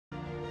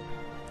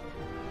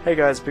Hey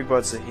guys, Big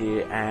Bodsta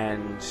here,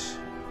 and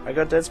I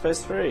got Dead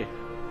Space 3.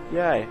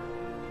 Yay.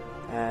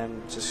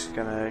 And just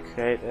gonna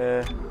create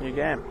a new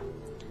game.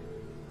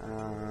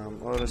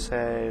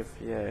 Autosave,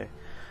 yay.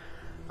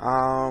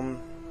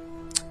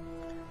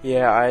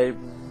 Yeah, I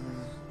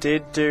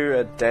did do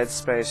a Dead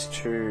Space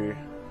 2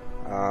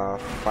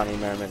 funny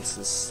moments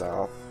and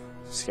stuff,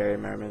 scary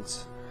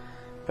moments.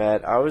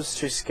 But I was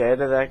too scared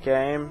of that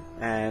game,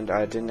 and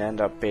I didn't end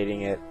up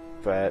beating it,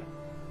 but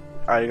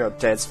I got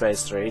Dead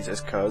Space 3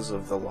 just cause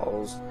of the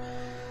lols.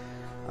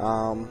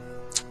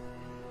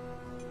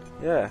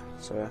 Yeah,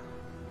 so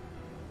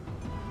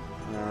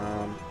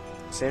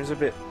seems a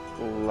bit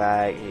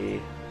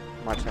laggy.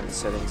 Might turn the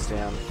settings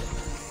down.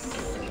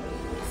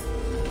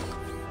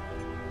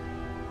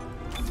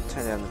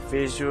 Turn down the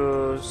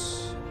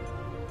visuals.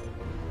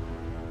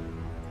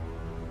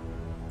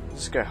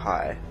 Just go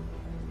high.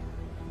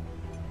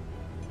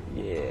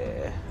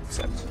 Yeah,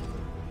 accept.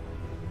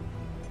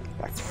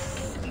 Back.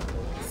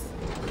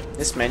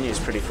 This menu is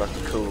pretty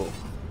fucking cool.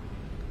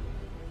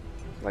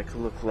 Like,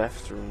 look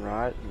left and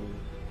right. And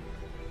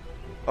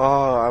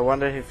oh, I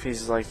wonder if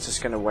he's like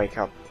just gonna wake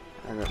up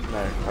and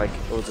no, like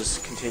it'll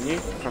just continue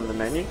from the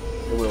menu.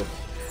 It will.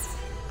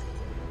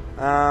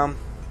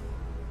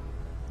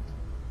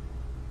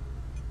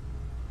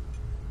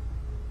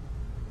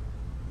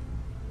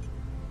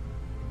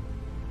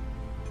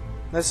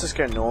 Let's just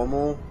go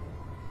normal.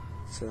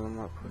 So I'm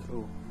not put.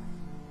 Ooh.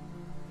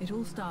 It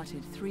all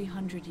started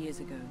 300 years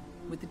ago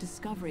with the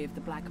discovery of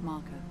the Black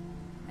Marker,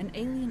 an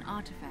alien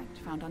artifact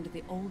found under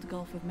the old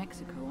Gulf of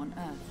Mexico on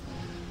Earth.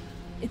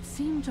 It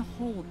seemed to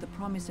hold the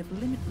promise of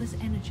limitless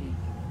energy,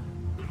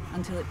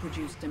 until it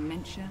produced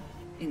dementia,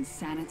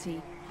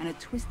 insanity, and a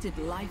twisted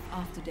life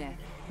after death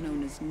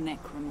known as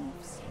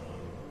necromorphs.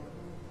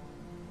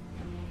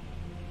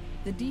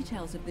 The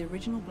details of the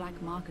original Black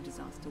Marker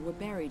disaster were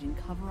buried in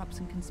cover-ups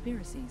and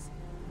conspiracies,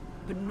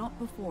 but not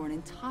before an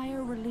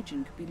entire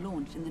religion could be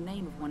launched in the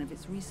name of one of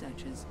its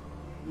researchers,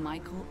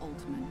 Michael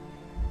Altman.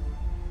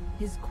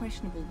 His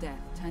questionable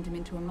death turned him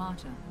into a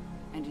martyr,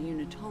 and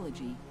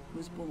unitology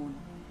was born.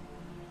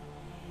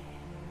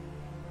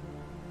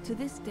 To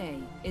this day,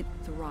 it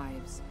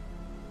thrives.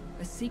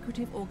 A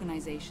secretive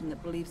organization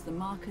that believes the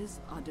markers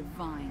are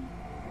divine,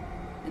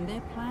 and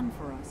their plan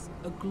for us,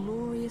 a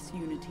glorious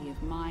unity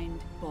of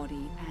mind,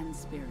 body, and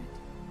spirit.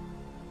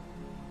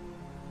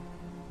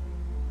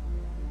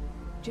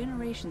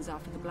 Generations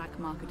after the Black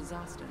Marker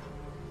disaster,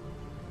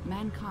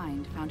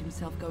 mankind found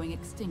himself going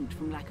extinct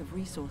from lack of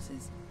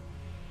resources.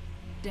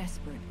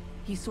 Desperate,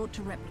 he sought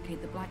to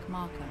replicate the Black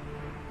Marker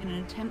in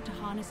an attempt to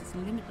harness its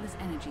limitless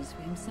energies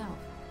for himself.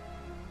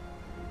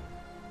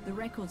 The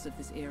records of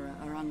this era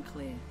are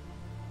unclear,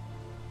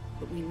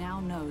 but we now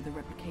know the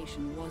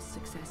replication was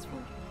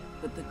successful,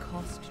 but the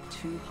cost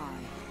too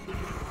high.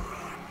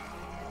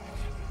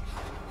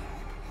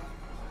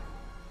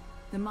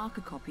 The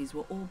marker copies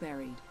were all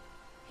buried,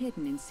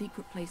 hidden in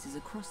secret places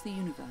across the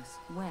universe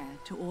where,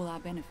 to all our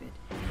benefit,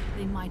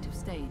 they might have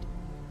stayed.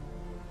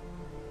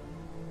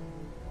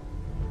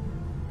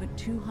 But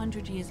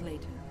 200 years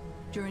later,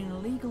 during an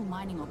illegal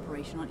mining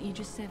operation on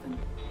Aegis 7,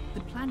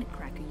 the planet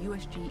cracker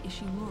USG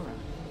Ishimura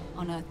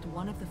unearthed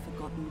one of the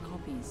forgotten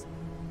copies,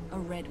 a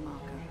red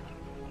marker,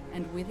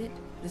 and with it,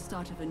 the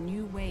start of a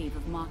new wave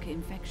of marker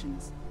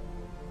infections.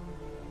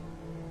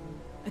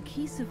 A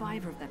key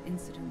survivor of that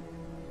incident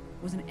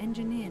was an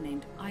engineer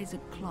named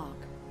Isaac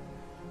Clarke.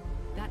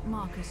 That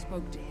marker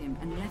spoke to him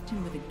and left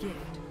him with a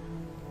gift,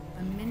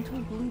 a mental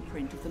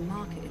blueprint of the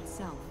marker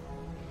itself.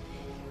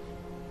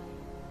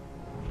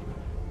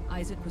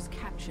 Isaac was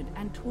captured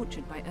and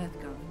tortured by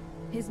EarthGov,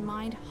 his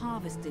mind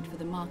harvested for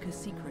the marker's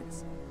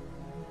secrets.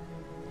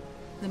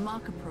 The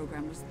marker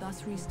program was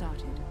thus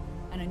restarted,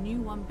 and a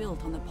new one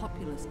built on the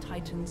populous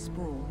Titan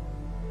sprawl.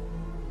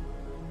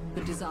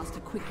 The disaster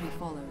quickly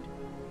followed.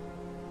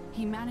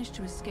 He managed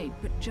to escape,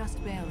 but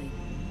just barely.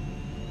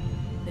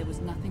 There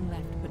was nothing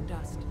left but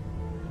dust,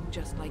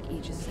 just like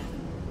Aegis 7.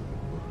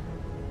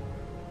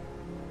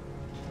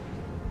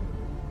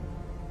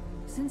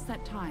 Since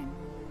that time,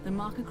 the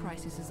marker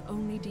crisis has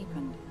only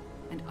deepened,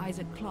 and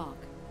Isaac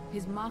Clarke,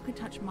 his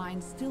marker-touch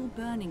mind still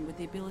burning with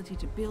the ability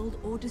to build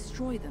or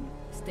destroy them,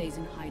 stays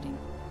in hiding,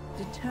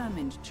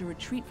 determined to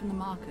retreat from the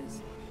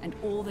markers and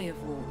all they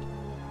have wrought.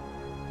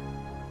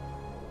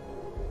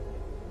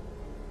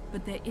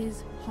 But there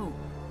is hope.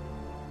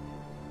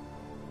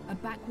 A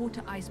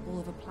backwater ice ball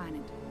of a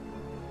planet,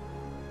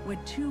 where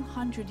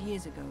 200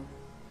 years ago,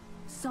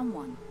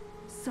 someone,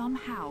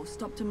 somehow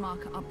stopped a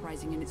marker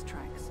uprising in its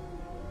tracks.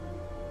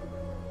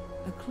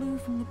 A clue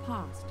from the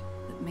past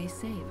that may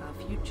save our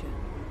future.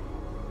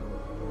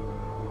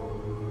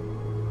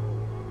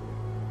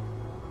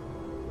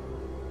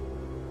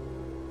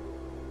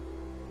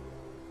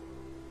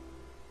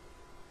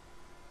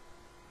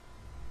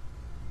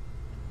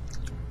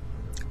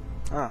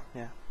 Oh,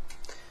 yeah.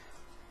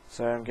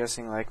 So I'm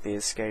guessing like the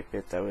escape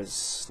bit, that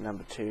was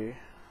number 2.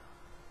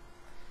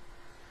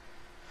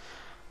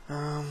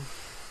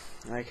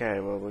 Okay,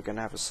 well we're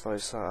gonna have a slow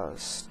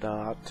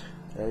start.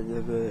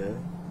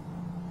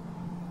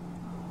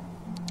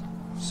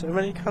 So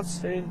many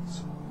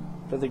cutscenes.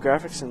 But the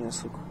graphics in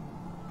this look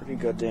pretty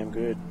goddamn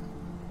good.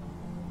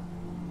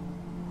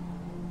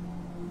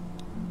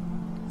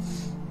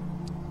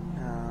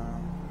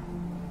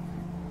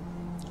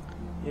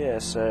 Yeah,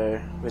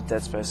 so with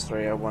Dead Space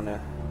 3 I want to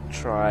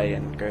try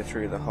and go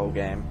through the whole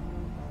game.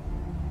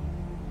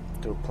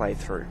 Do a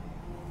playthrough.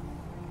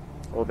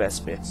 Or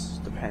best bits,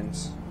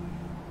 depends.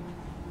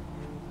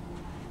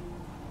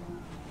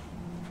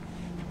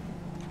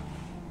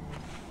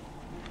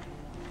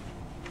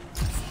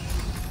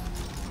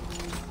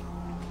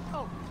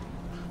 Oh.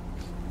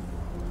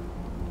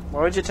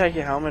 Why would you take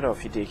your helmet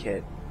off, you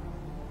dickhead?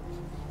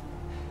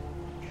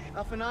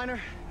 Alpha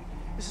Niner,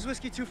 this is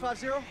Whiskey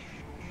 250.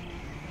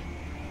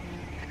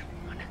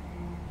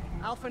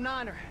 Alpha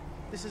Niner,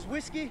 this is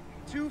Whiskey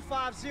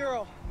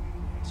 250.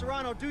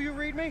 Serrano, do you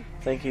read me?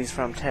 I think he's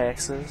from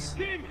Texas.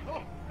 Tim!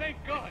 Oh, thank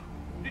God!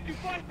 Did you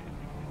find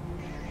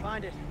it?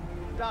 Find it.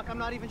 Doc, I'm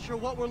not even sure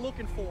what we're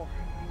looking for.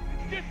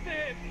 Just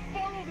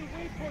follow the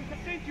waypoint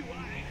I sent you.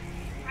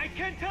 I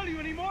can't tell you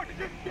anymore.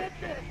 Just get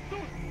there.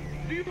 Soon.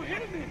 Do you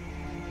hear me?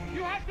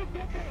 You have to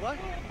get there. What?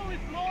 Oh,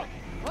 it's lost.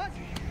 What?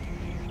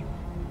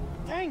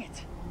 Dang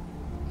it.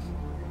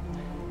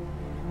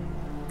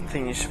 I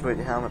think you should put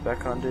your helmet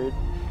back on, dude.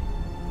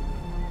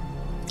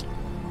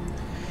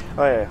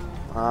 Oh yeah,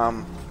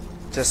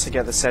 just to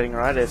get the setting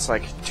right, it's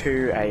like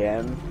 2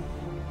 AM.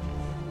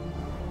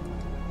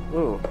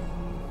 Ooh,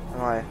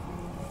 am I?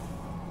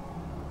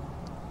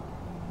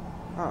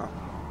 Oh.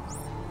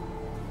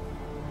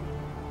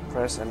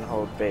 Press and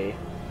hold B.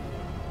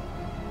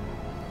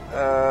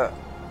 Oh.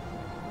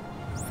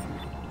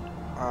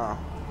 Oh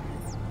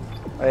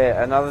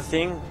yeah, another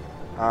thing,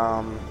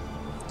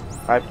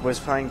 I was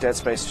playing Dead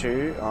Space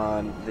 2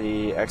 on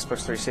the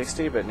Xbox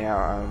 360, but now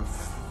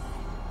I've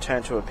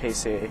turned to a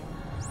PC.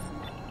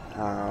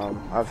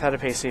 I've had a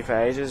PC for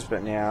ages,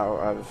 but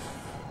now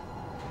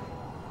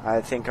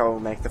I think I'll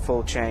make the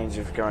full change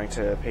of going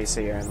to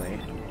PC only.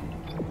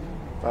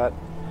 But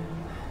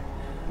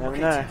never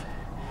know. Tim,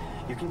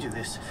 you can do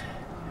this.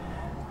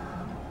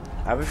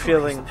 I have a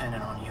feeling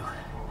Dependent on you.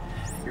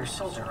 You're a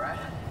soldier, right?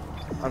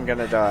 I'm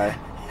gonna die.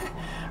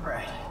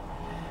 Right.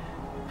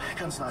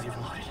 Gun's not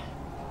even loaded.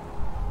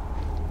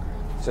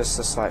 Just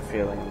a slight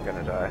feeling I'm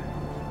gonna die.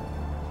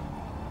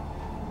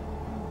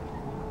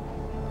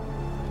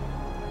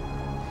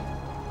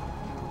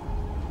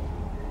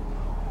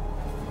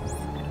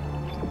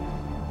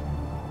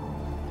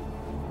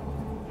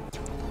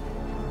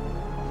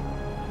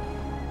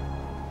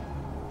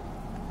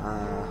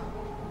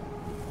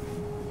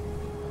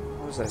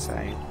 What was I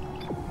saying?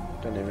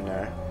 Don't even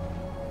know.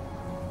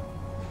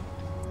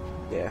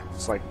 Yeah,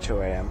 it's like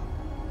 2 AM.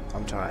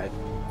 I'm tired.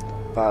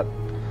 But,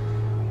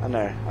 I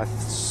know, I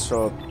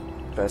saw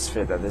best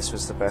fit that this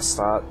was the best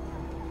start,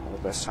 or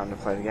the best time to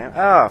play the game.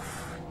 Oh,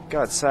 for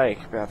God's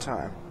sake, about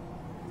time.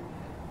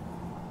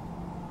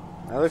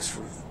 That looks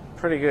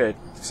pretty good,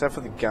 except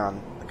for the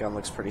gun. The gun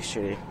looks pretty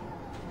shitty.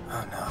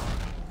 Oh no.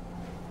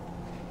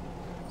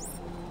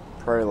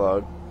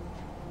 Prologue.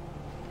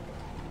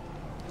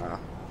 Ah,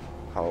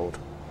 hold.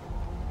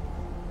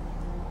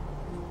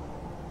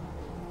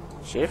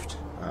 Shift?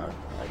 Oh,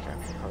 okay,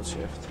 hold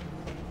shift.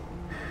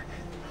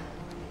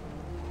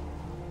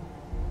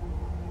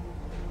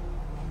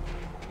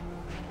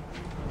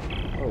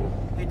 Oh.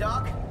 Hey,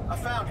 Doc, I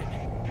found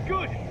it.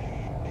 Good.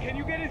 Can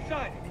you get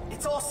inside?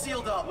 It's all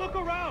sealed up. Look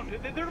around.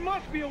 There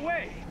must be a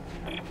way.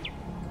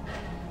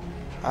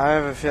 I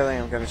have a feeling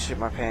I'm gonna shit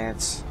my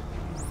pants.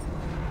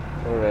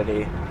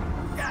 Already.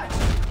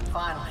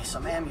 Finally,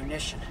 some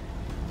ammunition.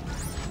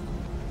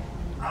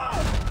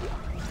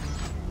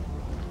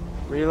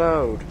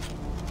 Reload.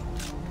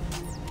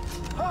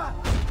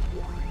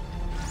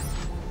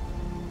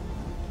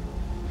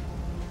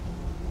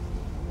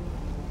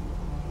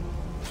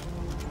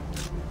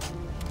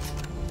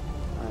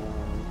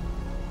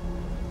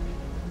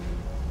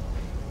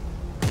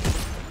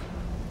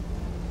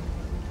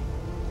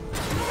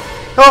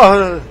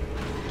 Oh!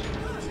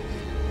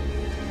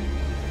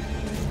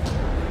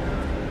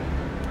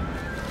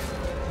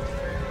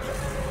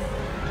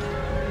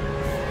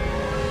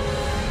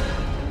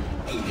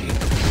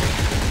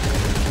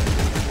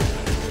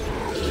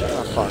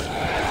 Oh fuck.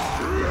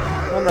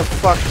 What the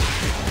fuck?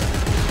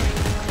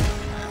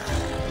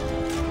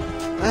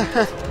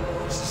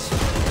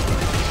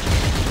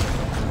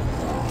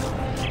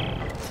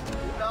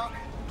 Doc,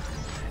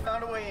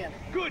 found a way in.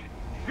 Good.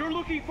 You're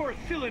looking for a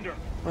cylinder.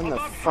 When the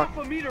about fuck?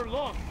 half a meter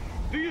long.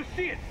 Do you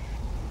see it?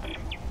 Did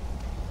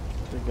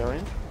we go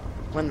in?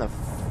 When the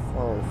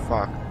oh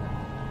fuck.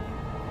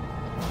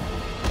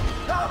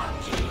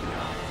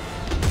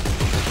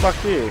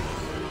 Fuck you.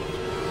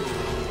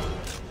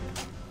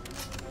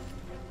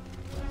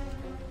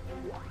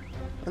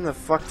 When the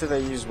fuck do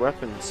they use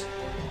weapons?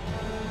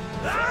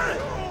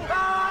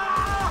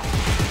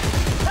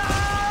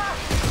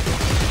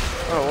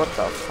 Oh, what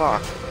the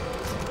fuck?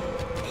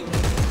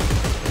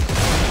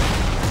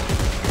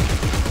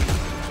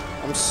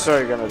 I'm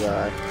so gonna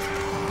die.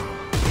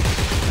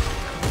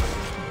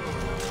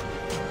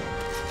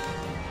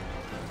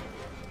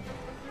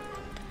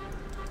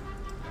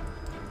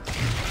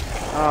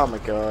 Oh my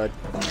god.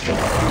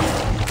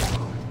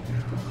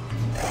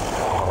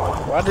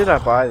 Why did I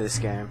buy this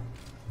game?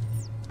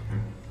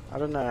 I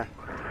don't know.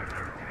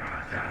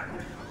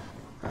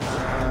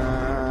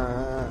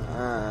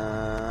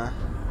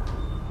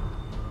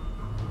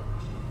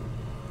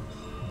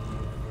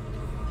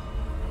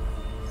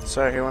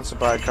 So, who wants to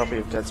buy a copy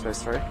of Dead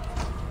Space 3?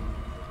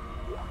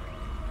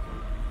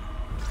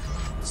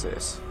 What's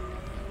this?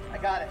 I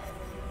got it.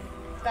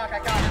 Doc, I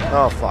got it.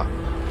 Oh fuck.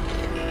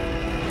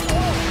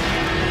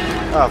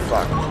 Oh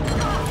fuck.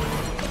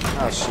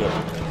 Oh shit.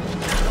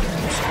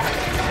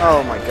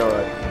 Oh my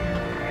god.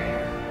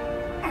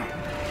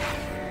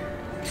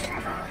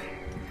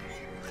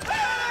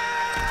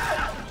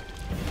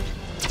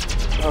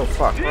 Oh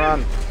fuck,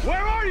 run.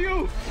 Where are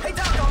you? Hey,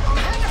 Doc, I'm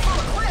hanging from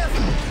a cliff.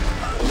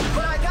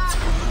 But I got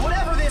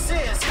whatever this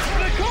is.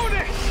 The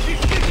codex!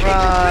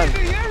 Run. She's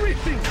leaving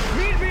everything!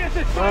 Meet me at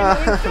the silo Run.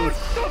 and don't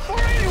stop for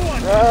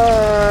anyone!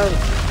 Run!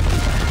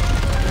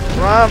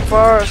 Run,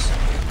 Forrest!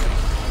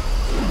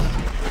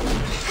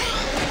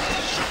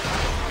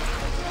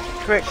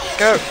 Quick,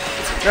 go!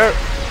 Go!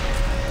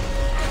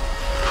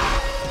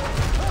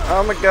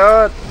 Oh my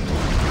god!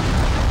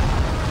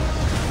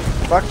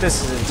 Fuck,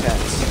 this is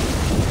intense.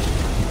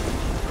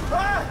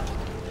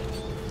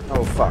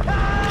 Oh fuck.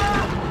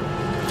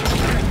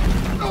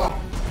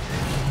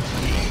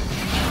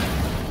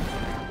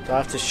 Do I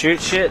have to shoot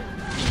shit?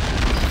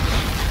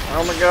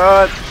 Oh my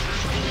god!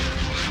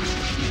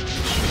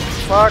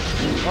 Fuck!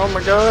 Oh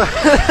my god!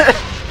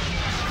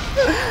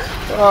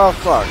 Oh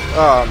fuck!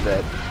 Oh, I'm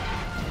dead.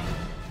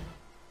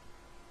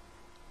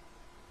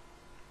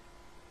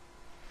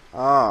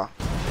 Ah.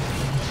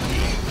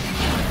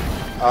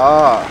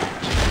 Ah.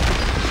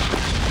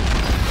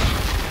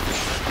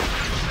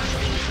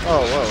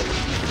 Oh, whoa.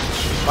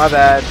 My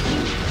bad.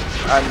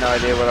 I had no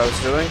idea what I was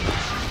doing.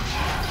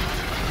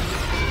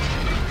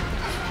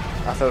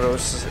 I thought it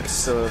was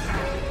still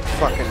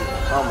fucking...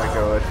 Oh my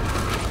god.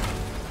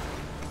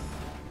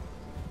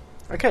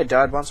 Okay,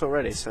 died once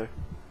already, so...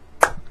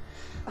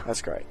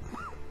 That's great.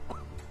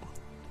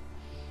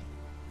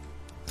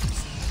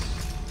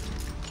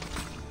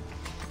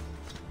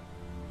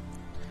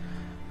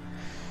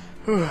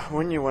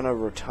 When you want to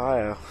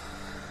retire...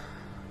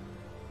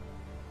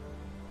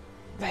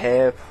 The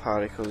hair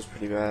particle is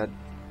pretty bad.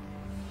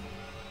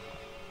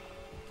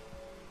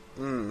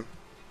 Hmm.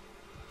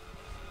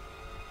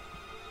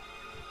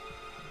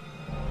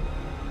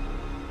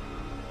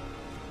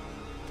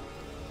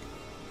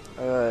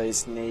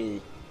 His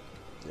knee.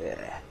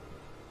 Yeah.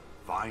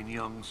 Fine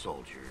young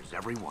soldiers,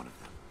 every one of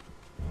them.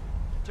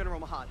 General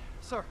Mahad,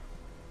 sir.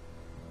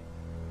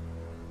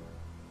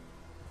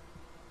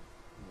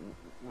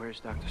 Where's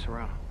Dr.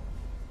 Serrano?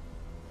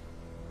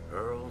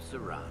 Earl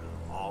Serrano,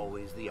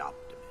 always the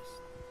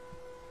optimist.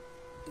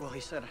 Well, he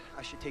said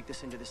I should take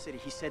this into the city.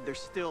 He said there's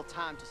still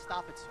time to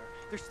stop it, sir.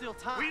 There's still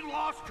time. We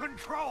lost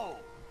control!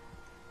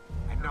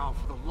 And now,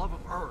 for the love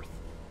of Earth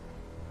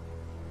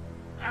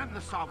and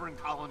the sovereign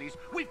colonies,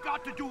 we've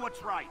got to do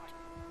what's right.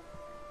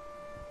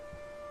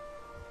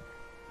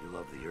 You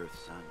love the Earth,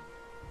 son.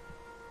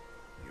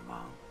 Your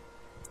mom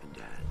and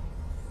dad.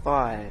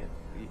 5.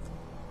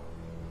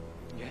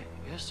 Yeah,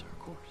 yes, sir, of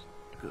course.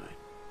 Good.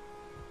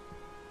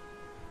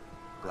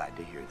 Glad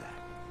to hear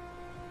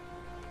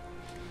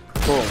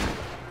that. Boom.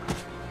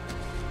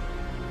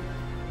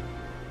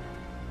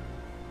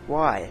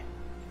 Why?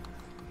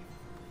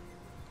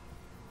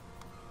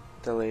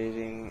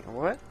 Deleting...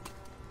 What?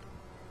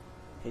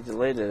 He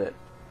deleted it.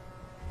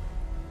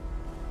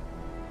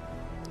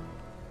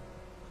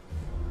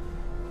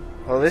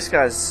 Well, this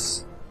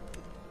guy's...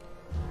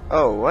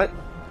 Oh, what?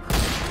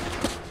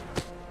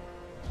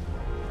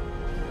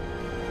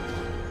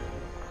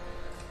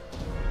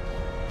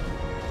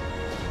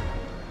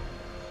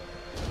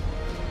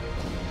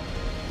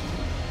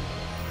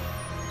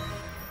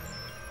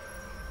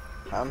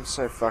 I'm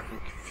so fucking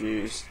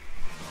confused.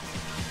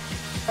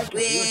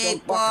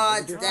 Big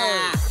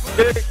Bodsta!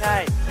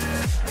 Okay.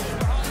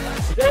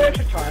 Is there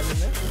extra time in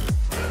this?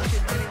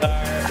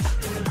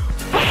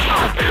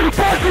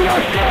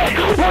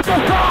 What the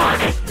fuck?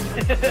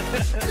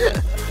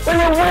 We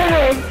were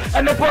winning,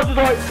 and the boss was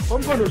like,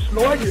 I'm gonna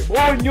slide him.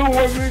 I knew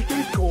I missed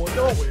this score,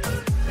 don't we?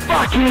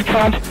 Fuck you,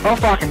 cunt! Oh,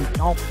 fucking,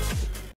 no.